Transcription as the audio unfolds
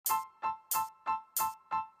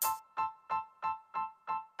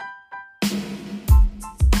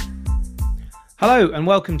Hello and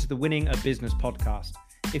welcome to the Winning a Business podcast.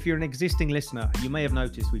 If you're an existing listener, you may have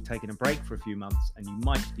noticed we've taken a break for a few months and you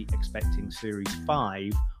might be expecting series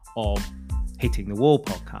 5 of Hitting the Wall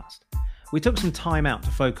podcast. We took some time out to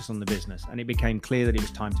focus on the business and it became clear that it was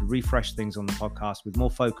time to refresh things on the podcast with more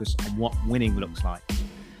focus on what winning looks like.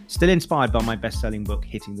 Still inspired by my best-selling book,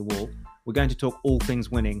 Hitting the Wall, we're going to talk all things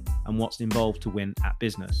winning and what's involved to win at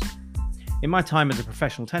business. In my time as a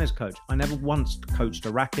professional tennis coach, I never once coached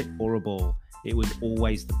a racket or a ball. It was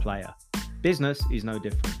always the player. Business is no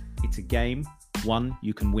different. It's a game, one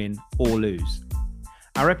you can win or lose.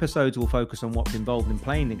 Our episodes will focus on what's involved in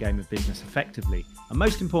playing the game of business effectively, and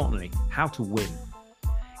most importantly, how to win.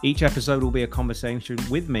 Each episode will be a conversation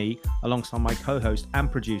with me alongside my co-host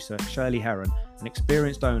and producer, Shirley Heron, an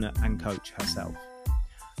experienced owner and coach herself.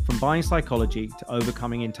 From buying psychology to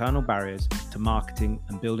overcoming internal barriers to marketing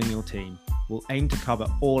and building your team, we'll aim to cover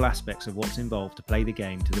all aspects of what's involved to play the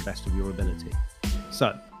game to the best of your ability.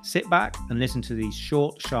 So, sit back and listen to these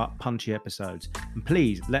short, sharp, punchy episodes, and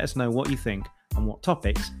please let us know what you think and what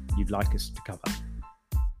topics you'd like us to cover.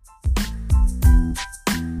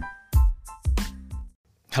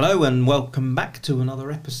 Hello and welcome back to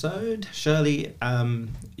another episode. Shirley,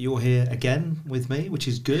 you're here again with me, which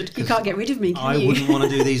is good. You can't get rid of me, can you? I wouldn't want to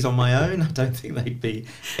do these on my own. I don't think they'd be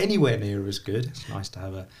anywhere near as good. It's nice to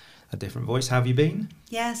have a different voice. How have you been?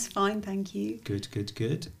 Yes, fine, thank you. Good.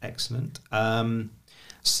 Excellent.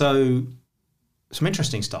 So, some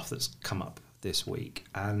interesting stuff that's come up this week,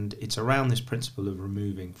 and it's around this principle of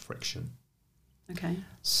removing friction. Okay.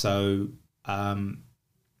 So,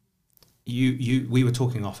 we were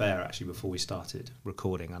talking off air actually before we started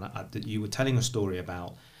recording, and you were telling a story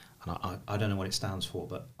about, and I don't know what it stands for,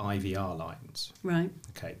 but IVR lines. Right.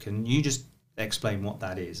 Okay. Can you just explain what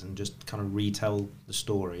that is and just kind of retell the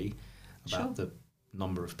story about the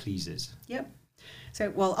number of pleases? Yep.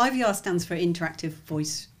 So, well, IVR stands for Interactive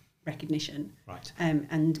Voice Recognition. Right.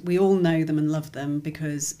 And we all know them and love them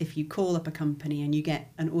because if you call up a company and you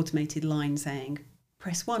get an automated line saying,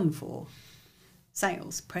 press 1 for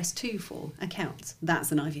sales, press 2 for accounts,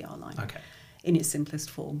 that's an IVR line. Okay. In its simplest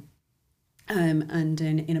form. And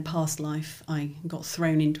in a past life, I got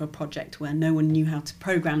thrown into a project where no one knew how to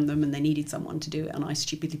program them and they needed someone to do it. And I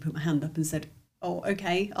stupidly put my hand up and said, oh,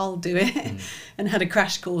 okay, I'll do it. And had a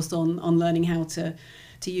crash course on learning how to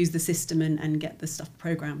use the system and get the stuff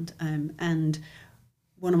programmed. And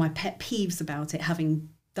one of my pet peeves about it, having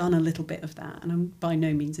done a little bit of that, and I'm by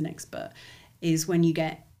no means an expert, is when you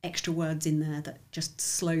get extra words in there that just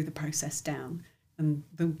slow the process down. And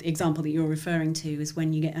the example that you're referring to is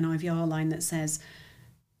when you get an IVR line that says,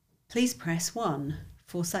 please press 1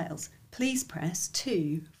 for sales, please press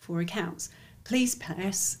 2 for accounts, please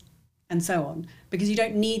press, and so on. Because you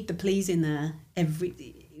don't need the please in there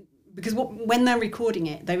because when they're recording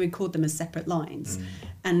it, they record them as separate lines.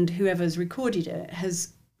 And whoever's recorded it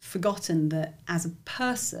has forgotten that as a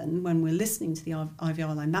person, when we're listening to the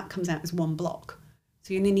IVR line, that comes out as one block.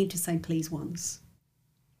 So you only need to say please once.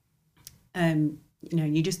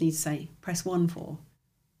 You just need to say press 1 for,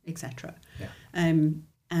 etc. Yeah.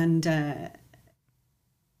 And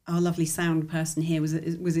our lovely sound person here was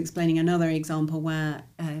explaining another example where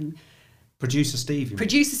Producer Steve.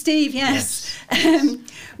 Producer Steve, yes.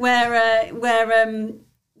 Where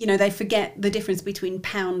they forget the difference between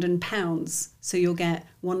pound and pounds, so you'll get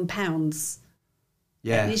 £1.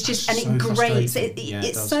 Yeah. And it's just so it grates. frustrating.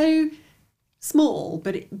 It's so small,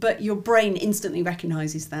 but your brain instantly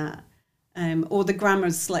recognises that. Or the grammar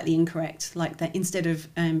is slightly incorrect, like that instead of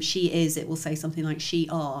she is, it will say something like she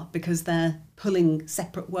are, because they're pulling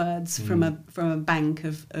separate words from a bank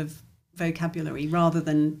of vocabulary rather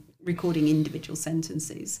than recording individual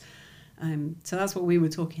sentences. So that's what we were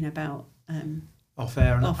talking about off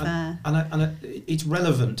air. And It's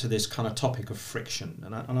relevant to this kind of topic of friction,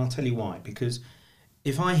 and I'll tell you why. Because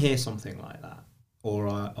if I hear something like that, or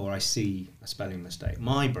I see a spelling mistake,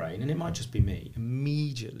 my brain, and it might just be me,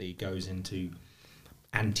 immediately goes into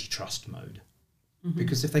antitrust mode.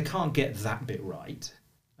 Because if they can't get that bit right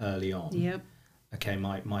early on, okay,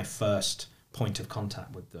 my first point of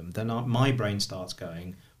contact with them, then my brain starts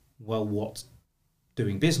going, well, what's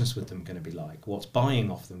doing business with them going to be like? What's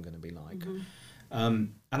buying off them going to be like?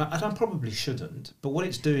 And I probably shouldn't, but what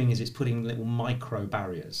it's doing is it's putting little micro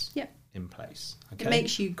barriers in place. Okay? It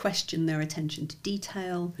makes you question their attention to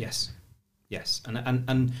detail. Yes, and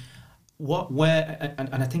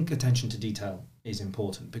I think attention to detail is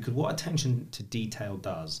important, because what attention to detail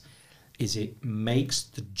does is it makes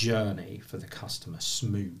the journey for the customer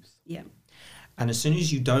smooth. Yeah. And as soon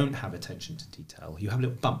as you don't have attention to detail, you have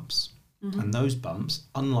little bumps. And those bumps,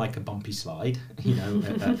 unlike a bumpy slide, at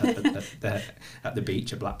the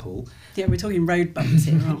beach at Blackpool. Yeah, we're talking road bumps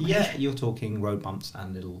here, aren't we? Yeah, you're talking road bumps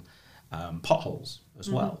and little potholes as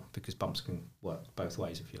well, because bumps can work both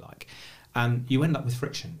ways if you like. And you end up with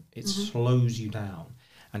friction. It slows you down,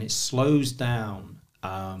 and it slows down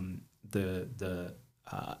the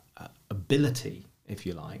ability, if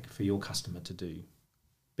you like, for your customer to do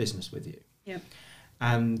business with you. Yeah.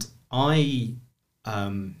 And I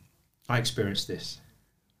experienced this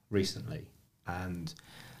recently, and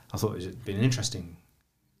I thought it had been an interesting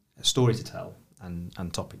story to tell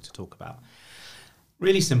and topic to talk about.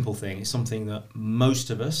 Really simple thing. It's something that most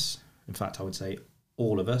of us, in fact, I would say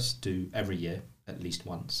all of us, do every year at least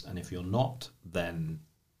once. And if you're not, then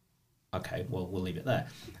okay, well, we'll leave it there.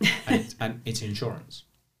 And it's insurance.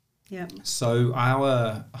 Yeah. So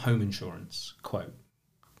our home insurance quote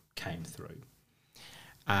came through,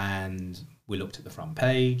 and we looked at the front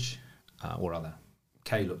page, or rather,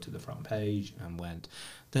 Kay looked at the front page and went,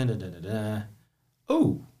 da da da da da.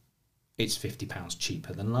 Oh, it's £50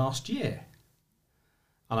 cheaper than last year.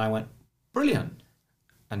 And I went, brilliant.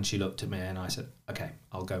 And she looked at me and I said, okay,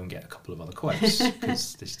 I'll go and get a couple of other quotes,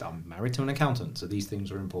 because I'm married to an accountant, so these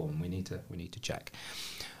things are important. We need to check.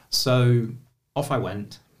 So off I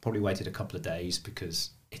went. Probably waited a couple of days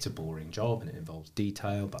because it's a boring job and it involves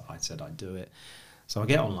detail, but I said I'd do it. So I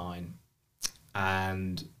get online,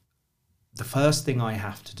 and the first thing I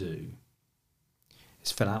have to do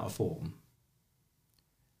is fill out a form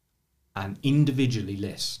and individually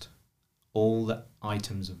list all the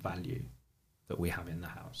items of value that we have in the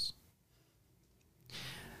house.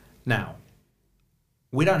 Now,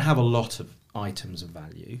 we don't have a lot of items of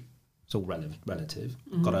value. It's all relative.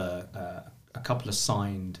 We've got a couple of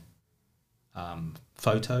signed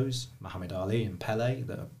photos, Muhammad Ali and Pele,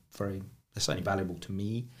 that are they're certainly valuable to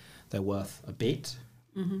me. They're worth a bit,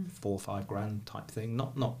 4 or 5 grand type thing,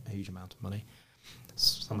 not a huge amount of money.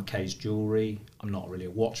 Some of Kay's jewellery. I'm not really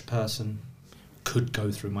a watch person. Could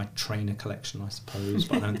go through my trainer collection, I suppose,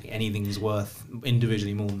 but I don't think anything's worth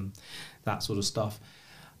individually more than that sort of stuff.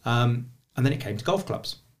 And then it came to golf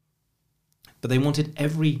clubs. But they wanted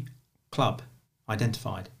every club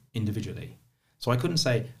identified individually. So I couldn't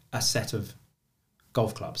say a set of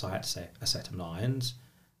golf clubs. I had to say a set of irons,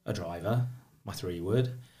 a driver, my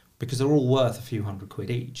 3-wood, because they're all worth a few £100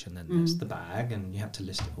 each. And then there's the bag, and you had to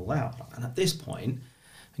list it all out. And at this point,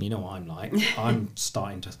 and you know what I'm like, I'm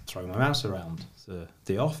starting to throw my mouse around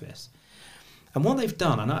the office. And what they've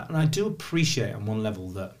done, and I do appreciate on one level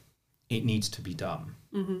that it needs to be done,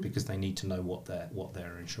 because they need to know what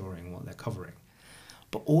they're insuring, what they're covering.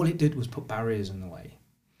 But all it did was put barriers in the way.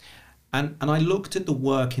 And I looked at the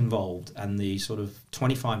work involved and the sort of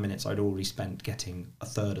 25 minutes I'd already spent getting a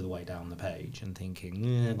third of the way down the page and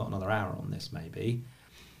thinking, I've got another hour on this maybe.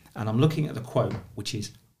 And I'm looking at the quote, which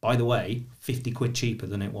is, by the way, £50 cheaper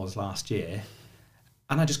than it was last year.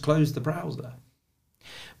 And I just closed the browser.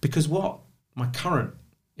 Because what my current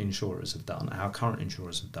insurers have done, our current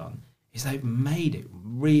insurers have done, is they've made it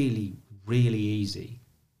really, really easy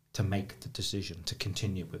to make the decision to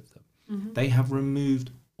continue with them. They have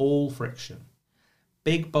removed all friction.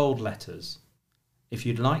 Big bold letters. If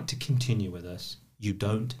you'd like to continue with us, you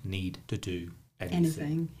don't need to do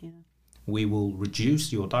anything. Yeah. We will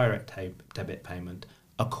reduce your direct debit payment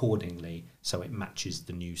accordingly so it matches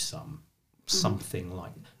the new sum. Something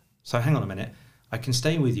like that. So hang on a minute. I can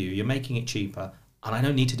stay with you. You're making it cheaper and I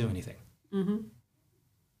don't need to do anything.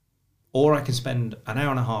 Or I can spend an hour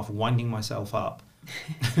and a half winding myself up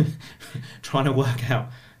trying to work out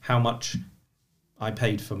how much I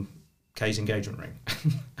paid for Kay's engagement ring.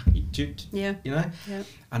 Yeah. You know? Yeah.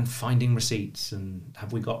 And finding receipts, and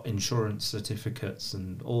have we got insurance certificates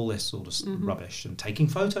and all this sort of rubbish, and taking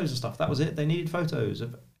photos of stuff. That was it. They needed photos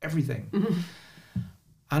of everything.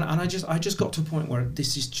 And I just got to a point where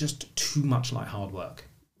this is just too much like hard work.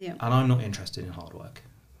 Yeah. And I'm not interested in hard work.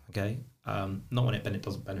 Okay? Not when it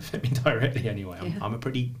doesn't benefit me directly anyway. I'm a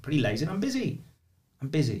pretty lazy, and I'm busy.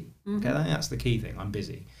 Okay, I think that's the key thing. I'm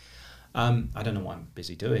busy. I don't know what I'm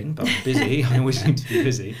busy doing, but I'm busy. I always seem to be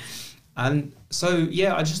busy. And so,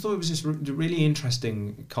 yeah, I just thought it was just a really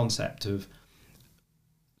interesting concept of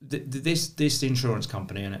this insurance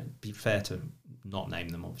company, and it'd be fair to not name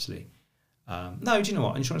them, obviously. No, do you know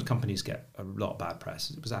what? Insurance companies get a lot of bad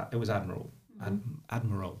press. It was Admiral,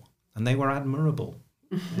 and they were admirable,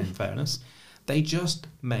 in fairness. They just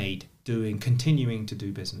made continuing to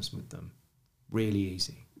do business with them really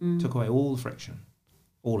easy. Took away all the friction,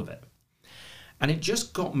 all of it. And it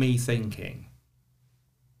just got me thinking,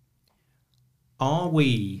 are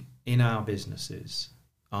we in our businesses,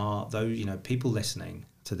 are those, people listening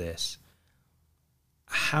to this,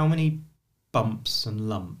 how many bumps and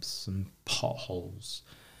lumps and potholes,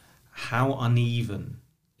 how uneven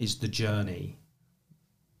is the journey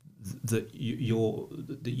that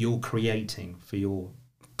you're creating for your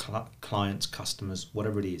clients, customers,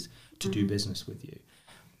 whatever it is, to do business with you?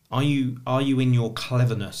 Are you in your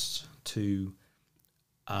cleverness to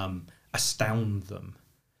astound them,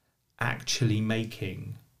 actually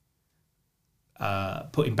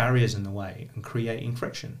putting barriers in the way and creating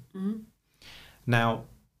friction? Now,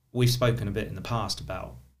 we've spoken a bit in the past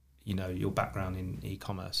about, you know, your background in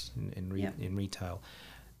e-commerce, in retail.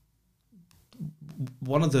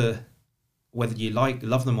 One of the, whether you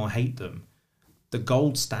love them or hate them, the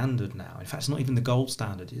gold standard now, in fact, it's not even the gold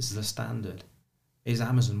standard, it's the standard, is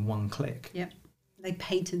Amazon one click. Yep. They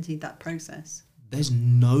patented that process. There's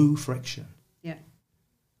no friction. Yeah.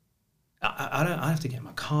 I have to get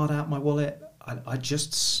my card out, my wallet. I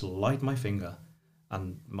just slide my finger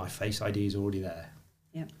and my Face ID is already there.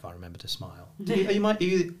 Yeah. If I remember to smile. Am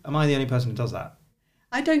I the only person who does that?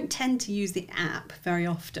 I don't tend to use the app very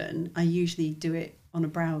often. I usually do it on a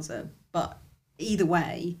browser, but either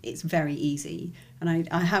way, it's very easy. And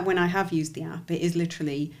when I have used the app, it is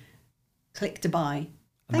literally click to buy.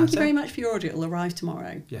 Thank you very much for your order. It'll arrive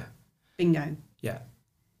tomorrow. Yeah. Bingo. Yeah.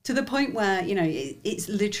 To the point where, you know, it's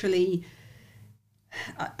literally,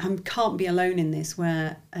 I can't be alone in this,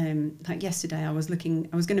 where like yesterday I was going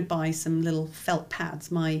to buy some little felt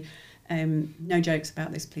pads. My, no jokes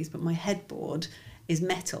about this please, but my headboard is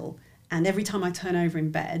metal, and every time I turn over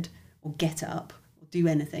in bed or get up or do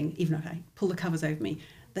anything, even if I pull the covers over me,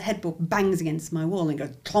 the headboard bangs against my wall and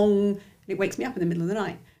goes clong, and it wakes me up in the middle of the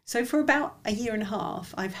night. So for about a year and a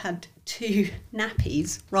half, I've had 2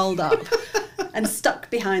 nappies rolled up and stuck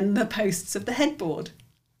behind the posts of the headboard.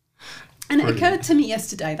 And it occurred to me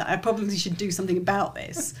yesterday that I probably should do something about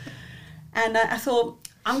this. And I thought,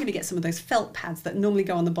 I'm going to get some of those felt pads that normally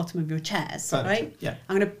go on the bottom of your chairs, right? Yeah.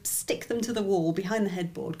 I'm going to stick them to the wall behind the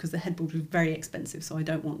headboard, because the headboard was very expensive, so I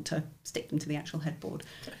don't want to stick them to the actual headboard.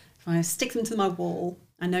 Okay. If I stick them to my wall,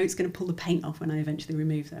 I know it's going to pull the paint off when I eventually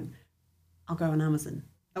remove them. I'll go on Amazon.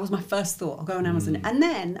 That was my first thought. I'll go on Amazon. And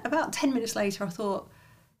then about 10 minutes later, I thought,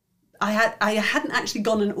 I hadn't actually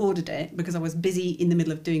gone and ordered it because I was busy in the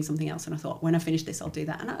middle of doing something else. And I thought, when I finish this, I'll do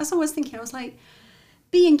that. And as I was thinking, I was like,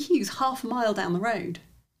 B&Q's half a mile down the road,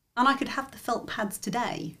 and I could have the felt pads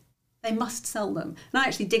today. They must sell them. And I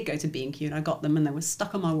actually did go to B&Q and I got them, and they were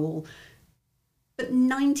stuck on my wall. But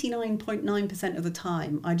 99.9% of the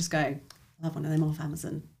time, I just go, I'll have one of them off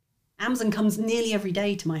Amazon. Amazon comes nearly every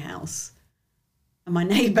day to my house. And my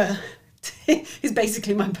neighbour is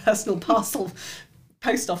basically my personal parcel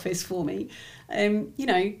post office for me. You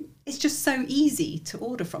know, it's just so easy to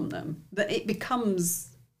order from them that it becomes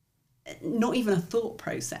not even a thought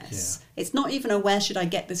process. Yeah. It's not even a where should I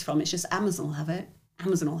get this from. It's just Amazon will have it.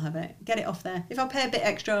 Amazon will have it. Get it off there. If I pay a bit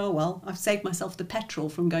extra, oh well, I've saved myself the petrol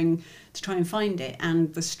from going to try and find it,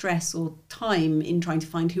 and the stress or time in trying to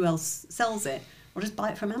find who else sells it. Or just buy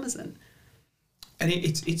it from Amazon. And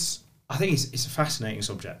it's I think it's a fascinating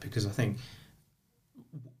subject, because I think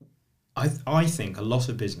a lot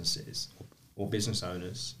of businesses or business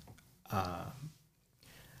owners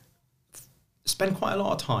spend quite a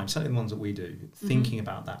lot of time, certainly the ones that we do, thinking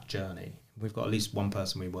about that journey. We've got at least one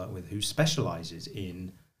person we work with who specialises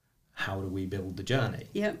in how do we build the journey.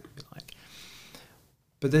 Yep.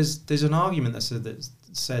 But there's an argument that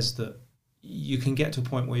says that you can get to a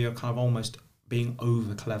point where you're kind of almost being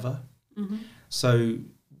over clever. Mm-hmm. So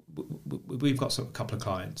we've got a couple of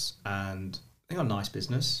clients, and they got a nice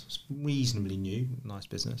business, it's reasonably new, nice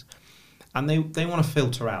business, and they want to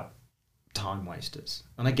filter out time wasters,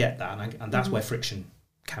 and I get that, and that's where friction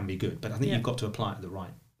can be good, but I think you've got to apply it at the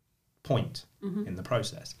right point in the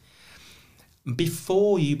process.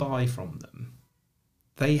 Before you buy from them,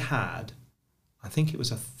 they had, I think it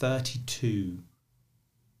was a 32-point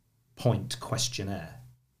questionnaire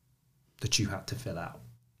that you had to fill out,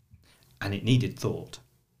 and it needed thought.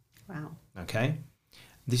 Wow. Okay?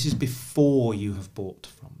 This is before you have bought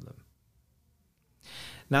from them.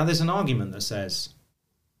 Now, there's an argument that says,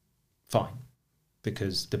 fine,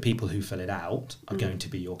 because the people who fill it out are going to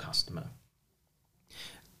be your customer.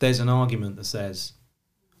 There's an argument that says,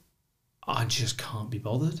 I just can't be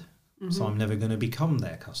bothered, so I'm never going to become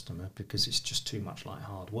their customer because it's just too much like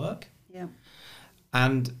hard work. Yeah.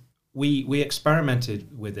 And we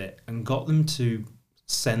experimented with it and got them to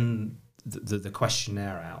send the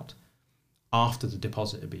questionnaire out after the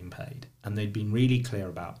deposit had been paid. And they'd been really clear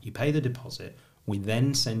about, you pay the deposit, we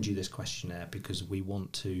then send you this questionnaire because we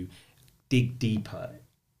want to dig deeper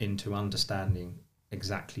into understanding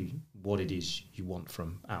exactly what it is you want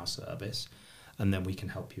from our service, and then we can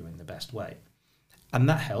help you in the best way. And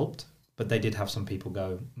that helped. But they did have some people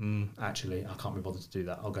go, actually, I can't be bothered to do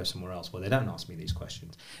that. I'll go somewhere else where they don't ask me these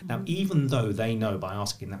questions. Mm-hmm. Now, even though they know by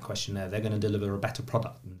asking that questionnaire, they're going to deliver a better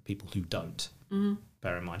product than the people who don't. Mm-hmm.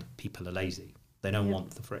 Bear in mind, people are lazy. They don't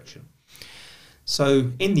want the friction.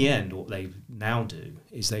 So in the end, what they now do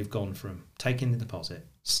is they've gone from taking the deposit,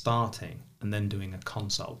 starting, and then doing a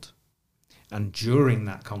consult. And during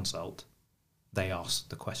that consult, they ask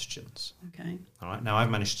the questions. Okay. All right. Now, I've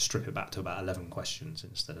managed to strip it back to about 11 questions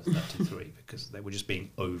instead of 33 because they were just being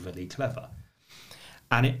overly clever.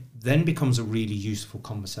 And it then becomes a really useful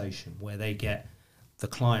conversation where they get the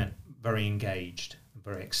client very engaged,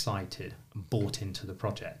 very excited, and bought into the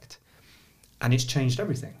project. And it's changed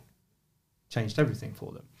everything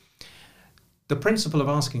for them. The principle of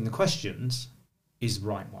asking the questions is the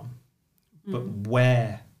right one. But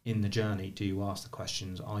where in the journey do you ask the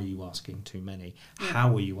questions? Are you asking too many?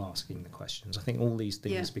 How are you asking the questions? I think all these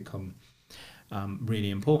things become really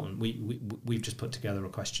important. We've just put together a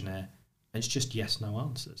questionnaire, and it's just yes, no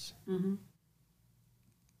answers. Mm-hmm.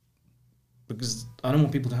 Because I don't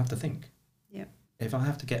want people to have to think. Yeah. If I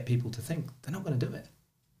have to get people to think, they're not going to do it.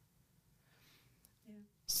 Yeah.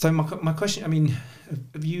 So my question, I mean,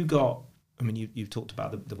 have you got, I mean, you've talked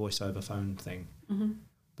about the voice over phone thing,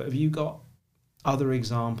 but have you got other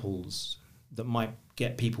examples that might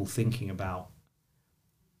get people thinking about,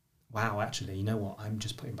 wow, actually, you know what, I'm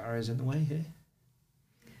just putting barriers in the way here?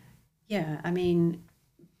 Yeah, I mean,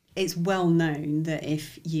 it's well known that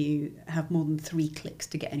if you have more than 3 clicks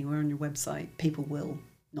to get anywhere on your website, people will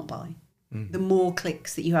not buy. The more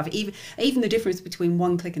clicks that you have, even the difference between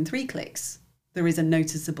 1 click and 3 clicks, there is a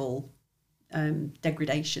noticeable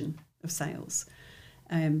degradation of sales.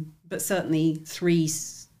 But certainly 3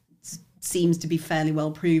 seems to be fairly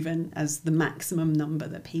well proven as the maximum number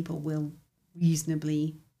that people will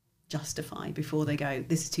reasonably justify before they go,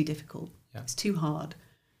 this is too difficult, it's too hard,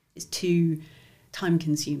 it's too time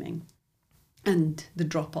consuming, and the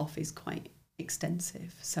drop off is quite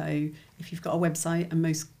extensive. So if you've got a website, and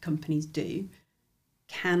most companies do,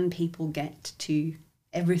 can people get to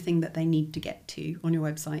everything that they need to get to on your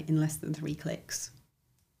website in less than 3 clicks?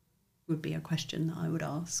 Would be a question that I would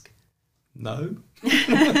ask. No.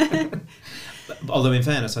 Although in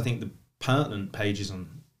fairness, I think the pertinent pages on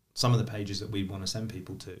some of the pages that we want to send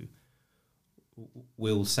people to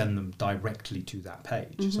will send them directly to that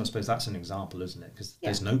page. So I suppose that's an example, isn't it? Because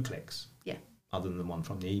there's no clicks other than the one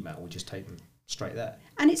from the email. We just take them straight there.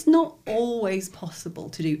 And it's not always possible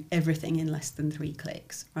to do everything in less than 3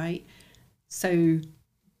 clicks, right? So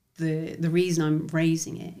the reason I'm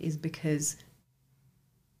raising it is because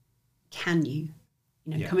can you,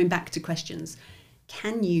 coming back to questions,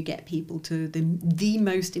 can you get people to the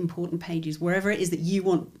most important pages, wherever it is that you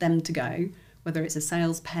want them to go, whether it's a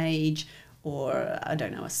sales page or, I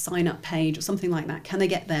don't know, a sign-up page or something like that? Can they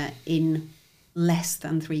get there in less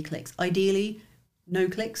than 3 clicks? Ideally, no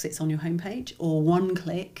clicks, it's on your homepage, or 1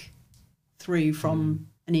 click through from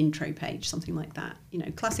an intro page, something like that.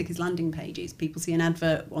 Classic is landing pages. People see an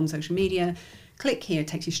advert on social media, click here, it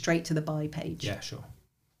takes you straight to the buy page. Yeah, sure.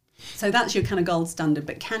 So that's your kind of gold standard.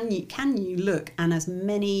 But can you look and as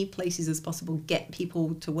many places as possible get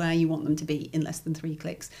people to where you want them to be in less than 3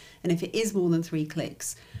 clicks? And if it is more than 3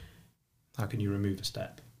 clicks, how can you remove a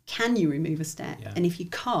step? Can you remove a step? Yeah. And if you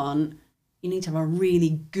can't, you need to have a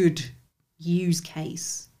really good use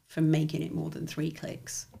case for making it more than 3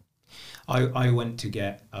 clicks. I went to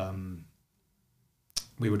get,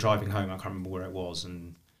 we were driving home, I can't remember where it was,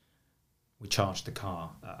 and we charged the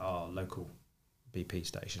car at our local BP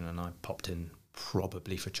station, and I popped in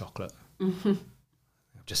probably for chocolate. I've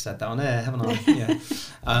just said that on air, haven't I? Yeah.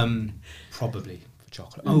 Probably for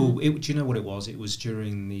chocolate. Do you know what it was? It was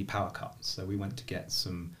during the power cuts. So we went to get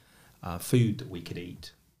some food that we could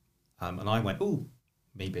eat. And I went,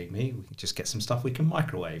 me being me, we can just get some stuff we can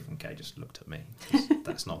microwave. And Kay just looked at me.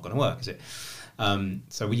 That's not going to work, is it?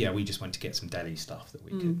 So we just went to get some deli stuff that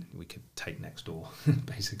we could take next door,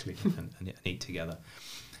 basically, and eat together.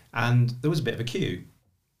 And there was a bit of a queue.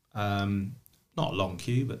 Not a long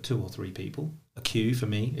queue, but 2 or 3 people. A queue for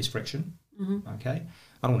me is friction. Okay,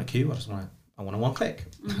 I don't want a queue. I want a 1 click.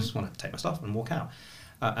 I just want to take my stuff and walk out.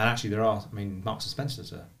 And actually, Marks and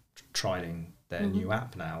Spencer's are trialing their new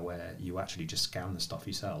app now, where you actually just scan the stuff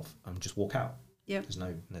yourself and just walk out. Yep. There's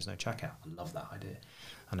no checkout. I love that idea.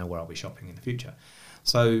 I know where I'll be shopping in the future.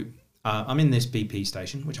 So I'm in this BP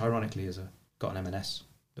station, which ironically has got an M&S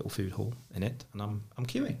little food hall in it, and I'm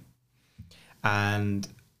queuing.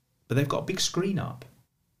 But they've got a big screen up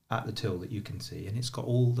at the till that you can see, and it's got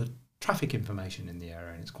all the traffic information in the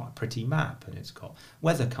area, and it's quite a pretty map, and it's got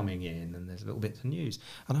weather coming in, and there's little bits of news,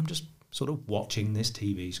 and I'm just sort of watching this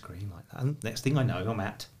TV screen like that, and next thing I know, I'm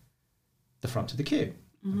at the front of the queue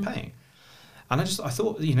and paying. And I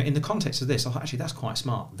thought, in the context of this, actually that's quite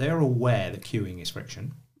smart. They're aware that queuing is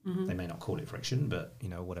friction. They may not call it friction, but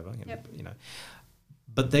whatever.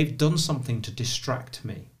 But they've done something to distract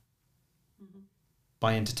me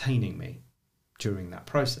by entertaining me during that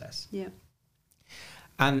process. Yeah.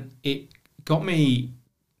 And it got me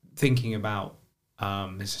thinking about,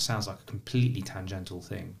 this sounds like a completely tangential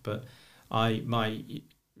thing, but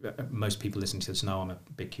most people listening to this know I'm a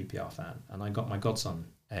big QPR fan, and I got my godson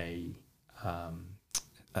a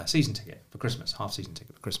season ticket for Christmas, half season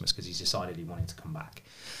ticket for Christmas, because he's decided he wanted to come back.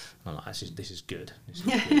 And I'm like, this is good. This is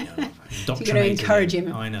good. You're going to encourage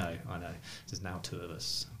him. I know. There's now 2 of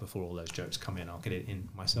us. Before all those jokes come in, I'll get it in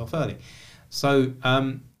myself early. So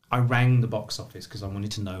I rang the box office because I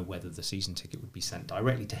wanted to know whether the season ticket would be sent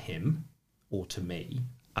directly to him or to me.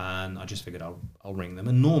 And I just figured I'll ring them.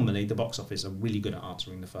 And normally the box office are really good at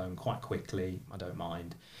answering the phone quite quickly. I don't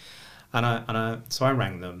mind. So I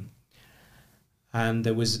rang them. And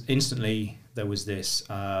there was this,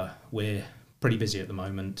 we're pretty busy at the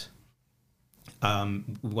moment.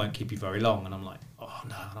 We won't keep you very long. And I'm like, oh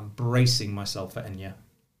no, and I'm bracing myself for Enya.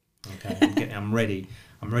 Okay, I'm ready.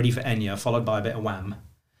 I'm ready for Enya, followed by a bit of Wham.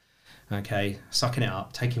 Okay, sucking it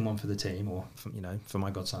up, taking one for the team, or for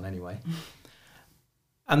my godson anyway.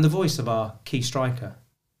 And the voice of our key striker,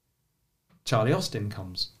 Charlie Austin,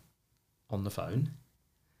 comes on the phone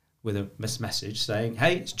with a message saying,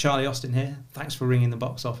 "Hey, it's Charlie Austin here. Thanks for ringing the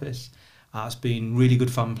box office. It's been really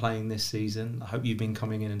good fun playing this season. I hope you've been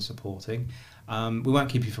coming in and supporting. We won't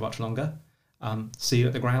keep you for much longer. See you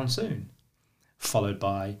at the ground soon." Followed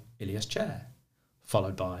by Ilias Chair,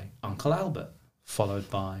 followed by Uncle Albert, followed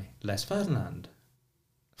by Les Ferdinand,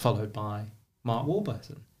 followed by Mark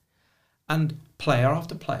Warburton. And player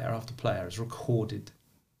after player after player has recorded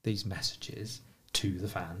these messages to the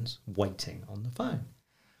fans waiting on the phone.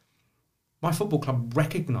 My football club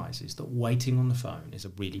recognises that waiting on the phone is a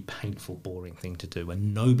really painful, boring thing to do,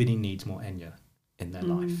 and nobody needs more Enya in their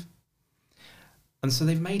life. And so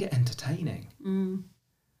they've made it entertaining.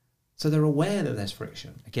 So they're aware that there's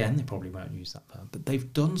friction. Again, they probably won't use that term, but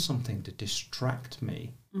they've done something to distract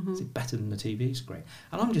me. Is it better than the TV screen?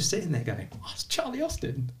 And I'm just sitting there going, oh, it's Charlie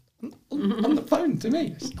Austin on the phone to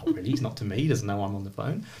me. It's not really, he's not to me, he doesn't know I'm on the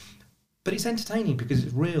phone. But it's entertaining because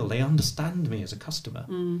it's real. They understand me as a customer.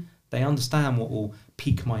 They understand what will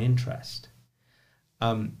pique my interest.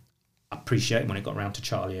 I appreciate when it got around to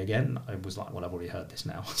Charlie again, I was like, well, I've already heard this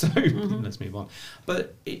now, so let's move on.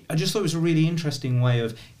 But I just thought it was a really interesting way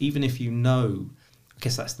of, even if you know, I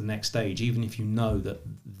guess that's the next stage, even if you know that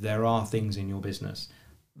there are things in your business,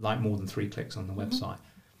 like more than 3 clicks on the website,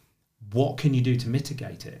 what can you do to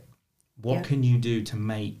mitigate it? What can you do to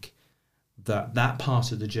make that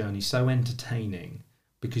part of the journey so entertaining,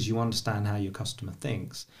 because you understand how your customer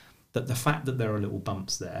thinks, that the fact that there are little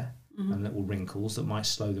bumps there and little wrinkles that might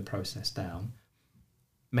slow the process down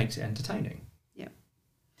makes it entertaining. Yeah.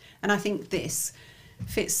 And I think this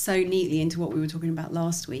fits so neatly into what we were talking about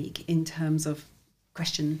last week in terms of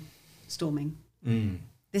question storming.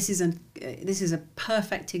 This is a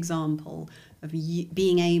perfect example of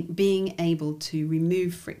being able to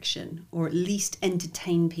remove friction, or at least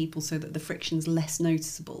entertain people so that the friction's less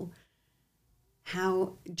noticeable.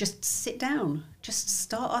 Just sit down, just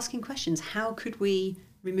start asking questions. How could we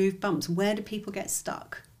remove bumps? Where do people get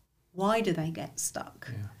stuck? Why do they get stuck?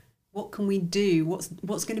 What can we do?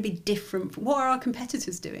 What's going to be different? What are our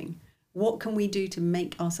competitors doing? What can we do to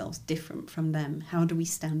make ourselves different from them? How do we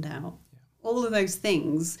stand out? All of those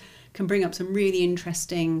things can bring up some really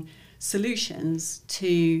interesting solutions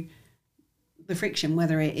to the friction,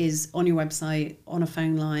 whether it is on your website, on a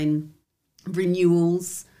phone line,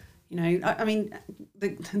 renewals. I mean,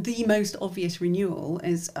 the most obvious renewal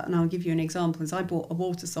is, and I'll give you an example, is I bought a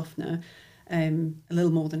water softener a little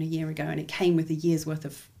more than a year ago, and it came with a year's worth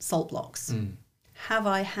of salt blocks. Have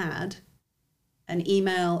I had an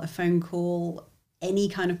email, a phone call, any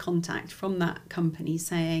kind of contact from that company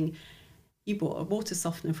saying, you bought a water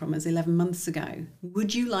softener from us 11 months ago,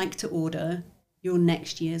 would you like to order your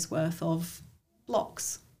next year's worth of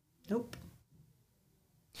blocks? Nope.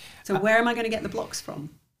 So where am I going to get the blocks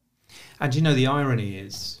from? And the irony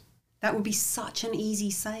is, that would be such an easy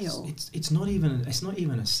sale. It's not even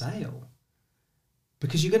a sale,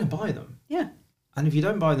 because you're going to buy them. Yeah. And if you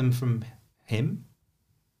don't buy them from him,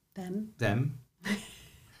 them,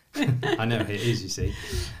 I know who it is, you see,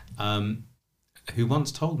 who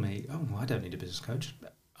once told me, "Oh, well, I don't need a business coach.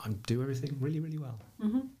 I do everything really, really well."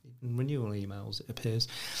 Even renewal emails, it appears.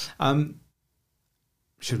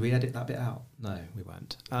 Should we edit that bit out? No, we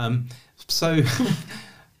won't.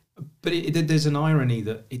 But there's an irony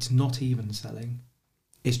that it's not even selling.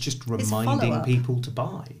 It's just reminding follow-up. people to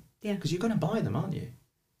buy. Yeah. Because you're going to buy them, aren't you?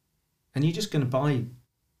 And you're just going to buy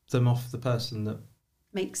them off the person that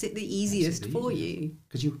Makes it the easiest for you.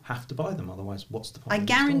 Because you have to buy them, otherwise what's the point? I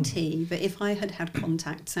guarantee that if I had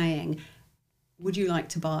contact saying, would you like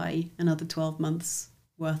to buy another 12 months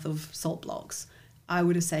worth of salt blocks, I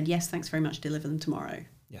would have said, yes, thanks very much, deliver them tomorrow.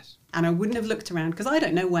 Yes. And I wouldn't have looked around, because I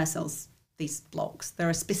don't know where sells these blocks. They're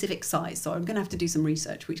a specific size, so I'm going to have to do some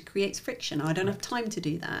research, which creates friction. I don't have time to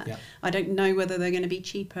do that. Yeah. I don't know whether they're going to be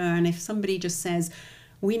cheaper. And if somebody just says,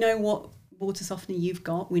 we know what water softener you've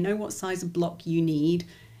got, we know what size of block you need,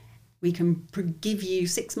 we can give you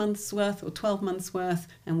 6 months worth or 12 months worth,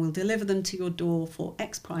 and we'll deliver them to your door for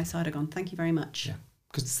X price, I'd have gone, thank you very much. Yeah.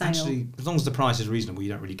 Because actually, as long as the price is reasonable, you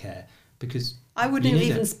don't really care. Because I wouldn't have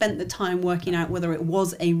even spent the time working out whether it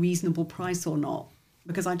was a reasonable price or not,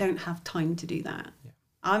 because I don't have time to do that. Yeah.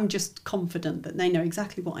 I'm just confident that they know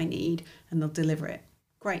exactly what I need and they'll deliver it.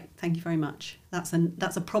 Great, thank you very much. That's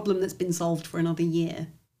a problem that's been solved for another year.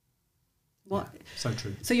 What? Yeah, so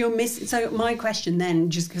true. So you're missing. So my question then,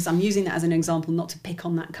 just because I'm using that as an example, not to pick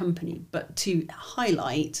on that company, but to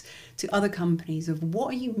highlight to other companies of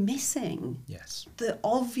what are you missing? Yes. The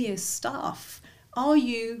obvious stuff. Are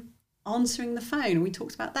you answering the phone? We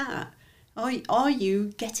talked about that. Are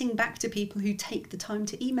you getting back to people who take the time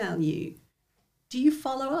to email you? Do you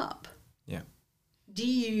follow up? Yeah.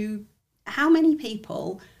 How many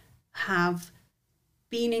people have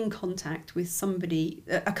been in contact with somebody,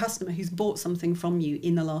 a customer who's bought something from you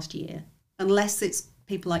in the last year? Unless it's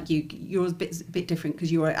people like you, you're a bit different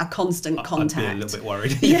because you're a constant contact. I'd be a little bit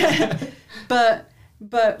worried. Yeah,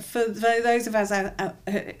 but for those of us,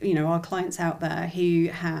 our clients out there who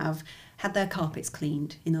have had their carpets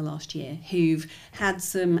cleaned in the last year, who've had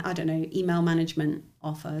some, email management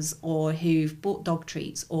offers, or who've bought dog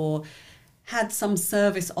treats, or had some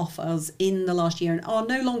service offers in the last year and are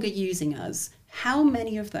no longer using us, how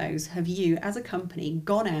many of those have you, as a company,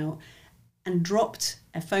 gone out and dropped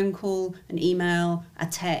a phone call, an email, a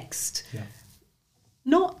text? Yeah.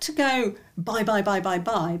 Not to go bye,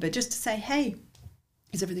 but just to say, hey,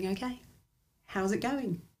 is everything okay? How's it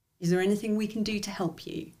going? Is there anything we can do to help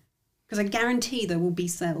you? Because I guarantee there will be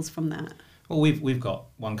sales from that. Well, we've got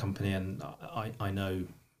one company, and I know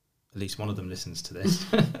at least one of them listens to this,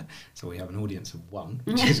 so we have an audience of one,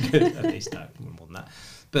 which is good. At least no, more than that.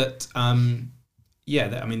 But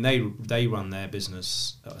they run their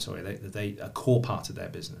business. They a core part of their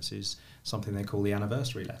business is something they call the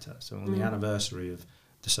anniversary letter. So on the anniversary of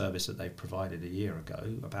the service that they provided a year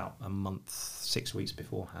ago, about a month, 6 weeks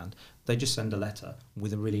beforehand, they just send a letter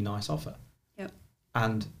with a really nice offer. Yep.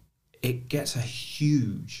 And it gets a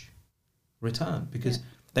huge return because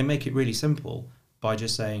they make it really simple by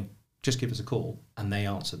just saying, just give us a call, and they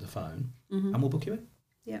answer the phone, and we'll book you in.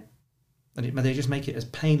 Yeah. And they just make it as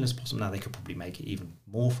painless as possible. Now, they could probably make it even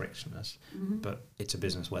more frictionless, but it's a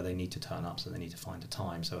business where they need to turn up, so they need to find a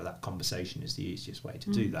time. So that conversation is the easiest way to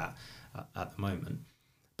do that at the moment.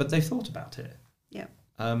 But they've thought about it. Yeah.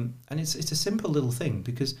 And it's a simple little thing,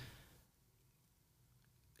 because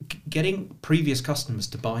getting previous customers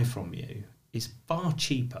to buy from you is far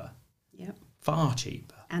cheaper. Yeah. Far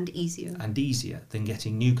cheaper. And easier Than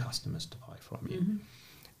getting new customers to buy from you.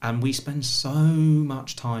 And we spend so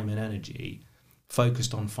much time and energy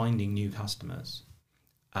focused on finding new customers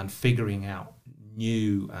and figuring out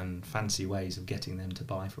new and fancy ways of getting them to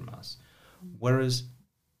buy from us. Whereas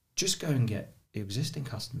just go and get existing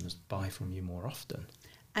customers buy from you more often.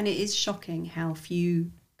 And it is shocking how few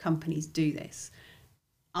companies do this.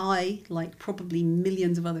 I, like probably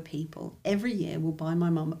millions of other people, every year will buy my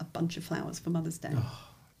mum a bunch of flowers for Mother's Day.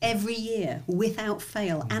 Every year, without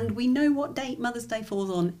fail. And we know what date Mother's Day falls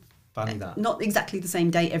on. Funny that. Not exactly the same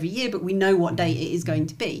date every year, but we know what date it is going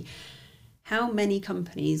to be. How many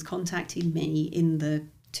companies contacted me in the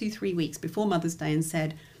 2-3 weeks before Mother's Day and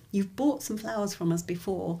said, you've bought some flowers from us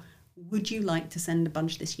before, would you like to send a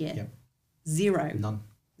bunch this year? Yep. Zero. None.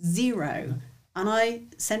 Zero. No. And I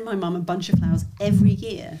send my mum a bunch of flowers every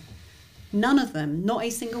year. None of them, not a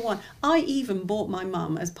single one. I even bought my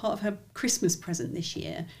mum, as part of her Christmas present this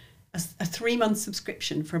year, a 3-month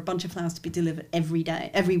subscription for a bunch of flowers to be delivered every day,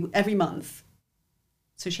 every month.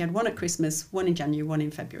 So she had one at Christmas, one in January, one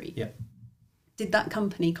in February. Yeah. Did that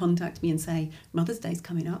company contact me and say, Mother's Day's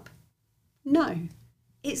coming up? No.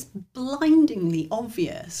 It's blindingly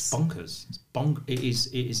obvious. Bonkers.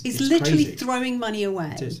 It's literally crazy. Throwing money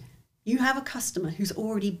away. It is. You have a customer who's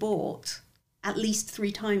already bought at least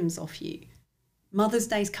 3 times off you. Mother's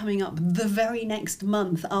Day's coming up the very next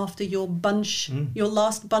month after your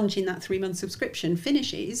last bunch in that 3-month subscription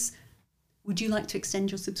finishes. Would you like to extend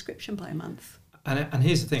your subscription by a month? And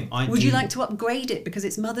here's the thing. Would you like to upgrade it because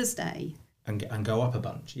it's Mother's Day? And go up a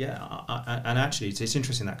bunch? Yeah. And actually, it's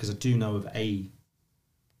interesting that, because I do know of a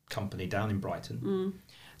company down in Brighton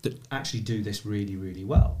that actually do this really, really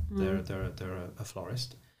well. They're a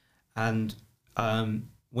florist. And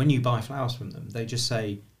when you buy flowers from them, they just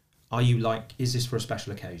say, is this for a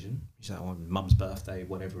special occasion? You say, oh, mum's birthday,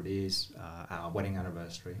 whatever it is, our wedding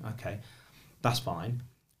anniversary. Okay, that's fine.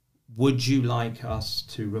 Would you like us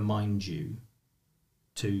to remind you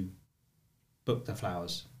to book the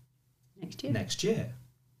flowers next year?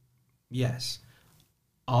 Yes.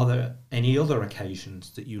 Are there any other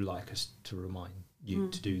occasions that you like us to remind you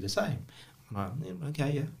to do the same?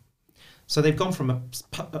 Okay, yeah. So they've gone from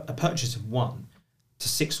a purchase of 1 to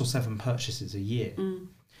 6 or 7 purchases a year.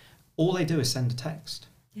 All they do is send a text.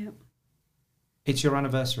 Yep. It's your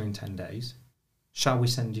anniversary in 10 days. Shall we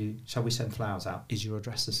send flowers out? Is your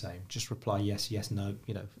address the same? Just reply yes, yes, no,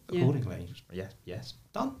 accordingly. Yes, yes,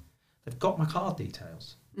 done. They've got my card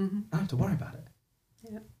details. I don't have to worry about it.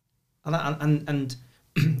 Yeah. And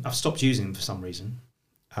I've stopped using them for some reason.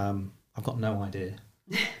 I've got no idea.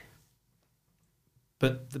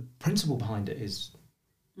 But the principle behind it is,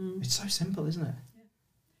 it's so simple, isn't it? Yeah.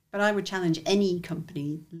 But I would challenge any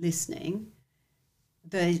company listening,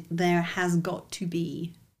 there has got to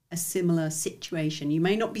be a similar situation. You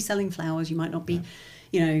may not be selling flowers, you might not be,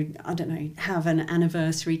 I don't know, have an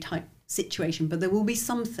anniversary type situation, but there will be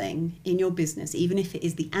something in your business, even if it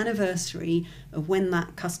is the anniversary of when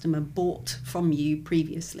that customer bought from you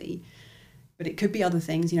previously. But it could be other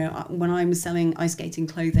things. When I was selling ice skating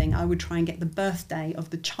clothing, I would try and get the birthday of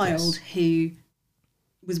the child who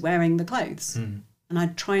was wearing the clothes. And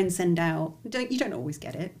I'd try and send out, you don't always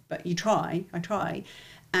get it, but I try.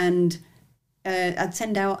 And I'd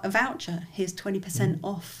send out a voucher. Here's 20%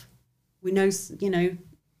 off. We know,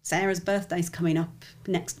 Sarah's birthday's coming up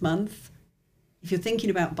next month. If you're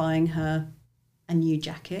thinking about buying her a new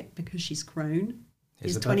jacket because she's grown,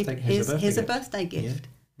 here's a birthday gift.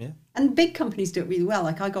 Yeah. And big companies do it really well.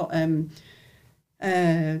 Like I got, I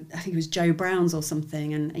think it was Joe Brown's or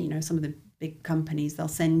something, and some of the big companies, they'll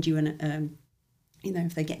send you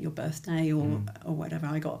if they get your birthday or whatever.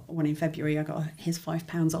 I got one in February. I got here's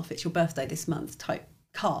 £5 off. It's your birthday this month type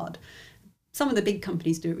card. Some of the big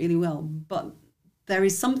companies do it really well, but there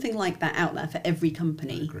is something like that out there for every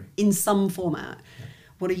company in some format. Yeah.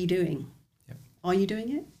 What are you doing? Yep. Are you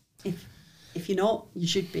doing it? If you're not, you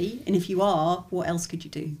should be. And if you are, what else could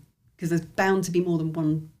you do? Because there's bound to be more than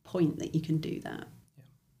one point that you can do that. Yeah,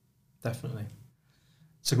 definitely.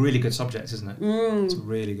 It's a really good subject, isn't it? It's a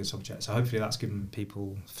really good subject. So hopefully that's given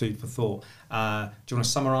people food for thought. Do you want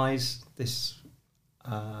to summarise this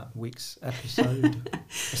week's episode?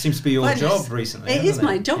 It seems to be your job recently. It is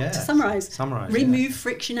my job to summarise. Remove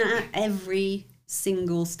friction friction at every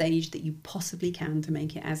single stage that you possibly can to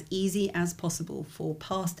make it as easy as possible for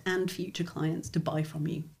past and future clients to buy from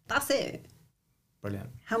you. That's it. Brilliant.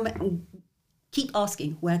 Keep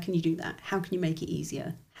asking, where can you do that? How can you make it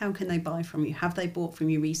easier? How can they buy from you? Have they bought from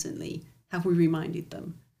you recently? Have we reminded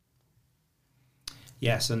them?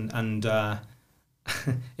 Yes, and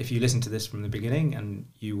if you listen to this from the beginning and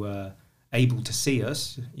you were able to see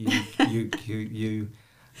us, you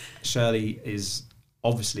Shirley is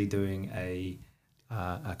obviously doing a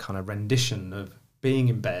kind of rendition of being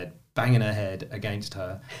in bed, banging her head against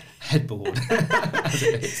her headboard as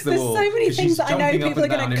it hits the wall. There's so many things that I know people are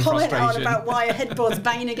going to comment on about why a headboard's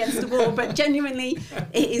banging against the wall, but genuinely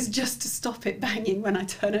it is just to stop it banging when I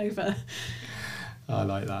turn over. I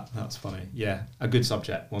like that. That's funny. Yeah, a good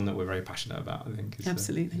subject, one that we're very passionate about, I think.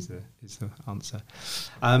 Absolutely. Is the answer.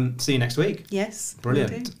 See you next week. Yes.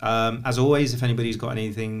 Brilliant. As always, if anybody's got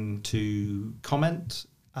anything to comment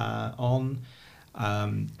on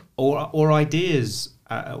or ideas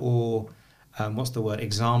or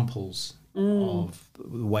examples of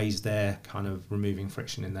ways they're kind of removing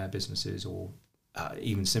friction in their businesses, or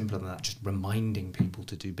even simpler than that, just reminding people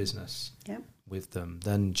to do business with them,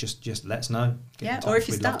 then just let us know. Or if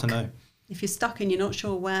you're We'd stuck. love to know. If you're stuck and you're not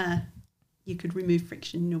sure where you could remove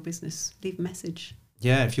friction in your business, leave a message.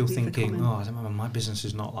 Yeah, if you're thinking, I don't know, my business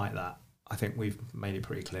is not like that, I think we've made it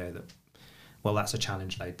pretty clear that, well, that's a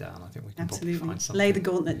challenge laid down. I think we can probably find something. Lay the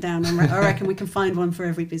gauntlet down. I reckon we can find one for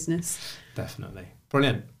every business. Definitely.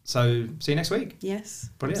 Brilliant. So see you next week. Yes,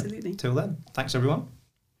 brilliant. Absolutely. Till then, thanks everyone.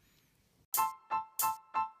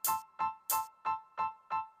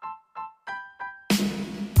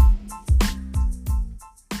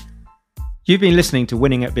 You've been listening to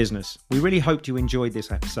Winning at Business. We really hoped you enjoyed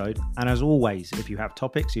this episode. And as always, if you have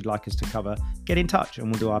topics you'd like us to cover, get in touch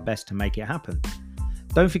and we'll do our best to make it happen.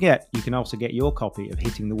 Don't forget, you can also get your copy of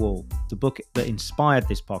Hitting the Wall, the book that inspired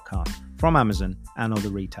this podcast, from Amazon and other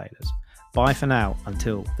retailers. Bye for now,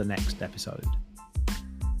 until the next episode.